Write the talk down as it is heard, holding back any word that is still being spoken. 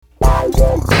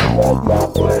Hi,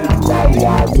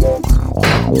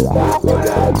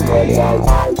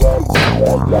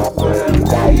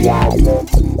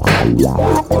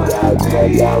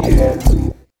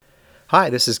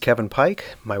 this is Kevin Pike.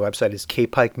 My website is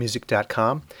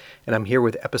kpikemusic.com, and I'm here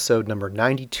with episode number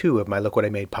 92 of my Look What I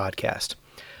Made podcast.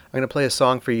 I'm going to play a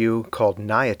song for you called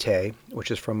Nayate,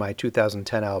 which is from my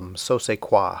 2010 album So Se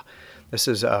Qua. This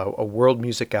is a world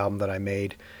music album that I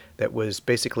made that was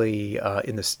basically I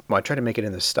tried to make it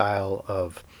in the style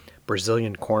of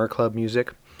Brazilian corner club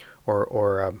music,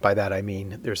 or by that I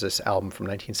mean there's this album from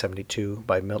 1972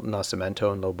 by Milton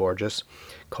Nascimento and Lo Borges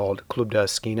called Clube da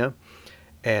Esquina,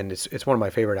 and it's one of my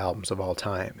favorite albums of all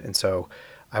time. And so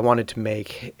I wanted to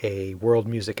make a world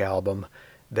music album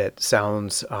that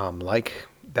sounds like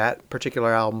that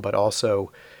particular album, but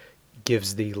also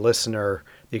gives the listener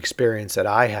the experience that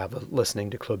I have listening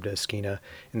to Clube da Esquina,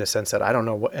 in the sense that I don't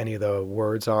know what any of the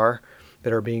words are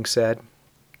that are being said,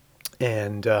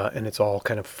 and it's all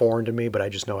kind of foreign to me, but I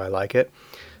just know I like it.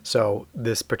 So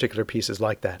this particular piece is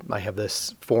like that. I have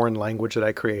this foreign language that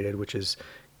I created, which is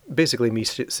basically me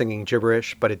singing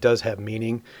gibberish, but it does have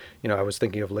meaning. You know, I was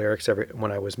thinking of lyrics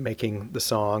when I was making the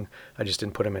song. I just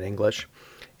didn't put them in English.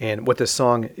 And what this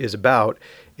song is about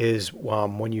is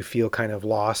when you feel kind of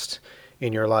lost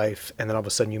in your life, and then all of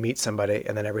a sudden you meet somebody,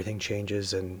 and then everything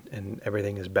changes and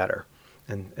everything is better.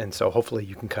 And so hopefully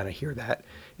you can kind of hear that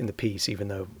in the piece, even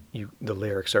though the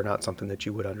lyrics are not something that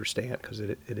you would understand, because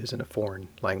it is in a foreign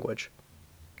language.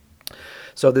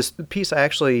 So this piece I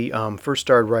actually first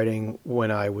started writing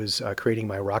when I was creating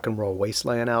my Rock and Roll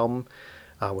Wasteland album,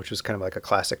 which was kind of like a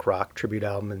classic rock tribute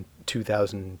album in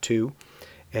 2002.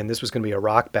 And this was going to be a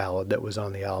rock ballad that was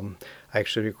on the album. I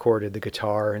actually recorded the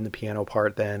guitar and the piano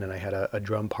part then, and I had a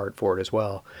drum part for it as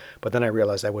well. But then I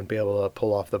realized I wouldn't be able to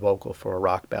pull off the vocal for a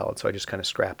rock ballad, so I just kind of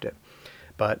scrapped it.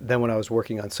 But then when I was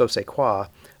working on So Se Qua,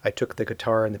 I took the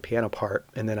guitar and the piano part,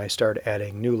 and then I started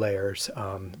adding new layers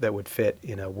that would fit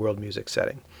in a world music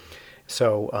setting.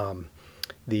 So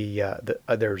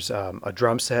there's a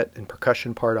drum set and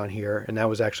percussion part on here, and that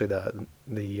was actually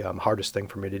the hardest thing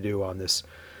for me to do on this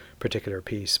particular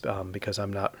piece, because I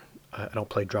don't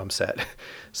play drum set.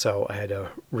 So I had to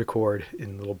record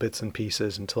in little bits and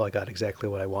pieces until I got exactly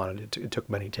what I wanted. It took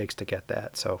many takes to get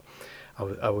that. So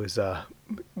I was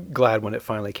glad when it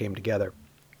finally came together.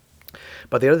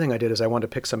 But the other thing I did is I wanted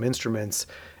to pick some instruments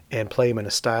and play them in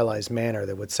a stylized manner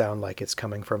that would sound like it's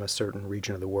coming from a certain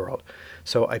region of the world.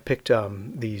 So I picked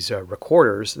these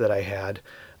recorders that I had.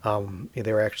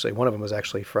 They were actually, one of them was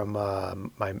actually from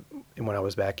when I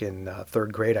was back in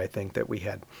third grade, I think, that we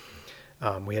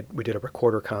did a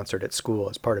recorder concert at school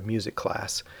as part of music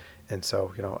class. And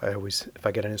so, you know, if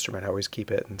I get an instrument, I always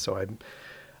keep it. And so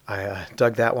I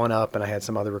dug that one up, and I had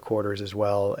some other recorders as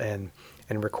well. And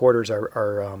recorders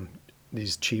are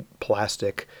these cheap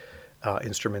plastic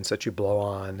instruments that you blow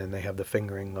on, and they have the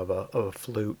fingering of a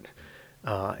flute.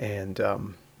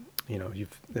 You know,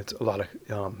 it's a lot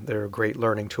of they're a great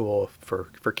learning tool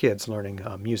for kids learning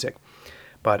music.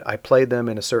 But I played them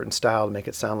in a certain style to make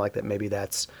it sound like that maybe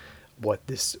that's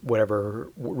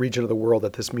whatever region of the world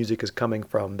that this music is coming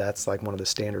from, that's like one of the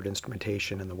standard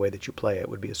instrumentation, and the way that you play it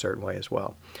would be a certain way as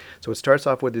well. So it starts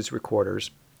off with these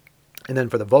recorders. And then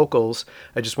for the vocals,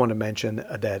 I just want to mention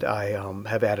that I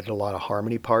have added a lot of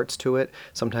harmony parts to it.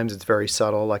 Sometimes it's very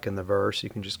subtle, like in the verse. You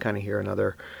can just kind of hear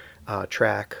another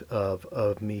track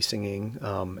of me singing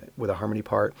with a harmony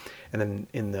part. And then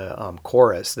in the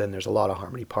chorus, then there's a lot of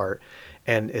harmony part.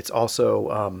 And it's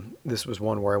also, this was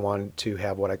one where I wanted to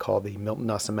have what I call the Milton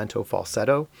Nascimento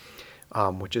falsetto,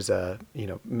 which is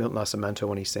Milton Nascimento,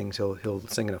 when he sings, he'll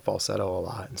sing in a falsetto a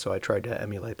lot. And so I tried to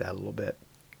emulate that a little bit.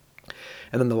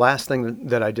 And then the last thing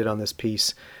that I did on this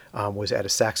piece was add a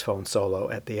saxophone solo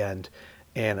at the end.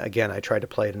 And again, I tried to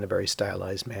play it in a very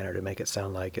stylized manner to make it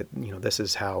sound like it. You know, this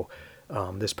is how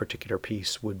this particular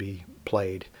piece would be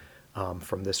played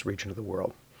from this region of the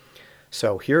world.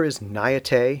 So here is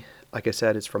Nayate. Like I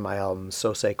said, it's from my album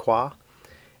So Se Qua,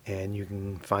 and you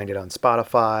can find it on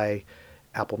Spotify,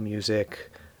 Apple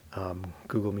Music,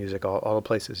 Google Music, all the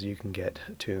places you can get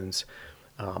tunes.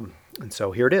 And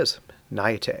so here it is,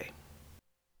 Nayate.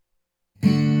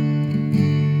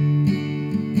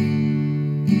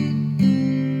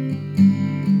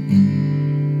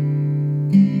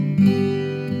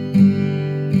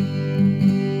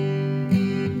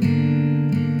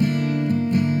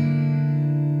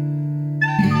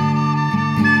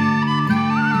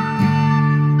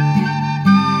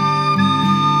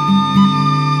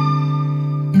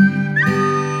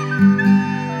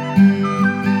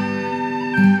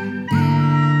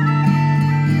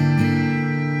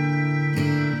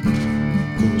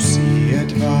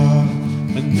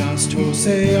 to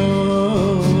say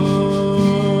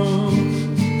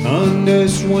ande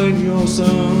sueños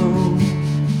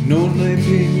non le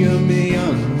pigna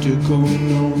mediante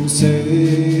conocer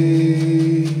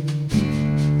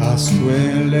a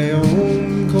sue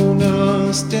leon con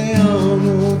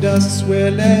asteano da sue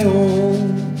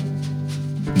leon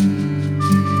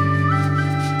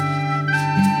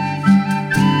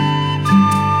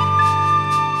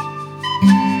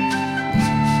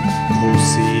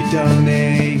così da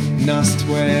lei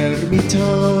nastuermitan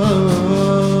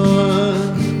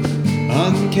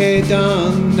anche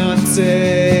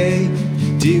dannazze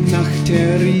di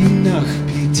nachterinach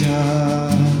pita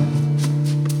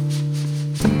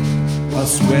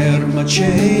as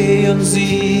vermacean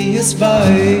sie es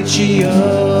weichia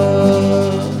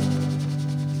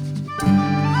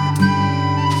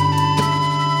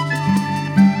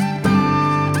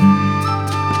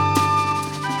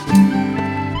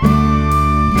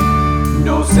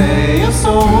no sei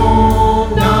so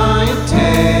night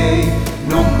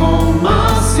no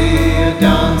coma se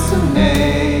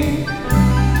danzane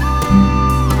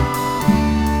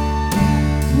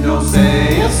no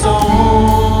sei so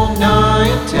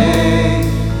night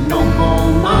no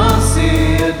coma se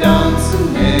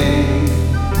danzane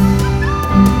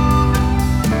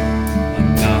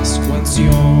nas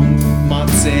canción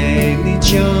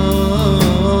mazenican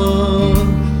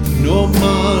no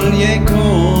mal je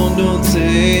condonce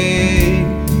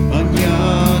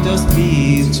agnadas mi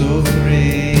sofre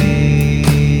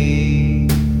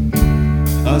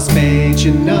as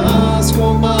mecenas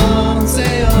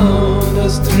comancean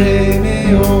as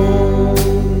tremeon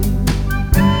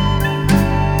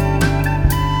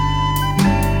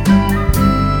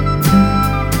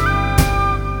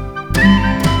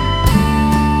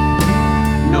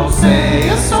no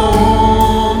sei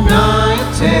so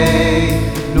night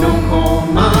no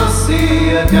coma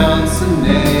se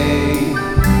danzane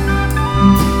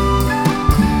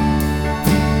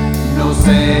no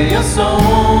sei so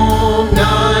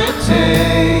night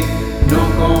no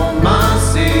coma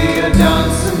se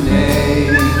danzane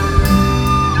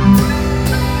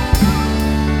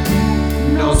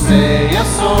no sei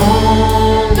so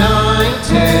night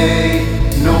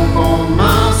no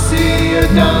coma se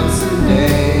danzane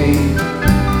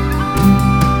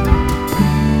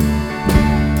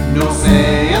no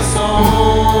sei so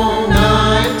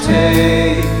night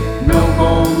no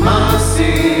coma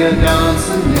se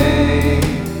danzane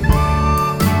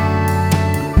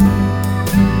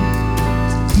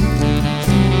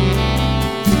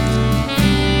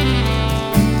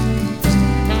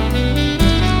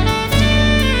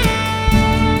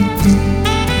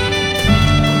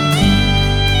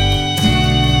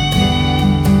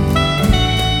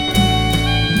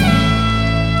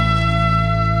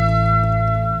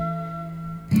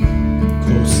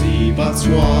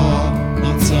Soir,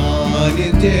 mazzaghe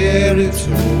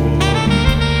territor,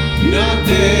 na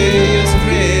deas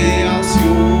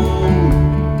creación,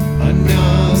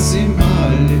 anasi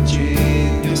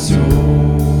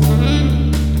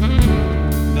malgeniación,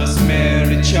 nas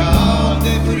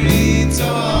mericiade brito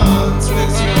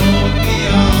ansuezion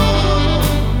mia.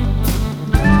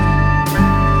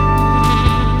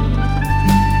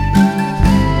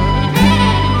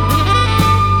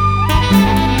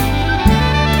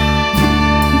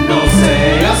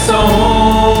 So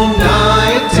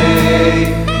night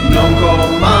non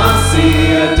coma se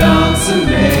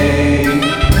danzane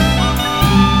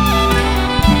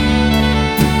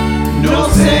no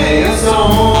sei so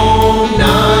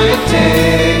night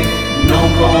non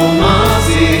coma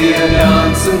se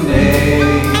danzane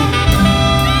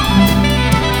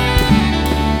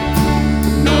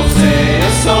no sei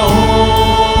so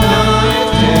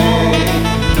night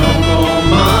non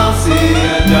coma se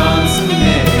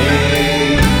danzane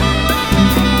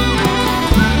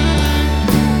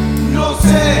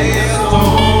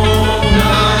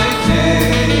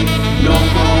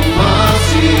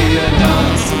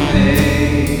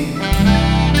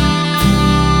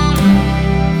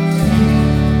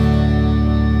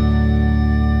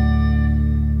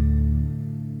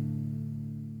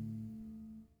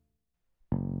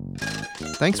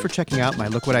Thanks for checking out my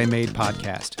Look What I Made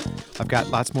podcast. I've got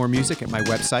lots more music at my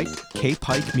website,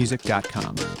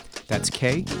 kpikemusic.com. That's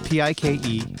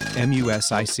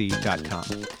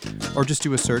KPIKEMUSIC.com. Or just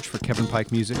do a search for Kevin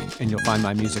Pike Music, and you'll find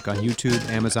my music on YouTube,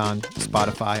 Amazon,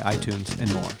 Spotify, iTunes,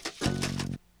 and more.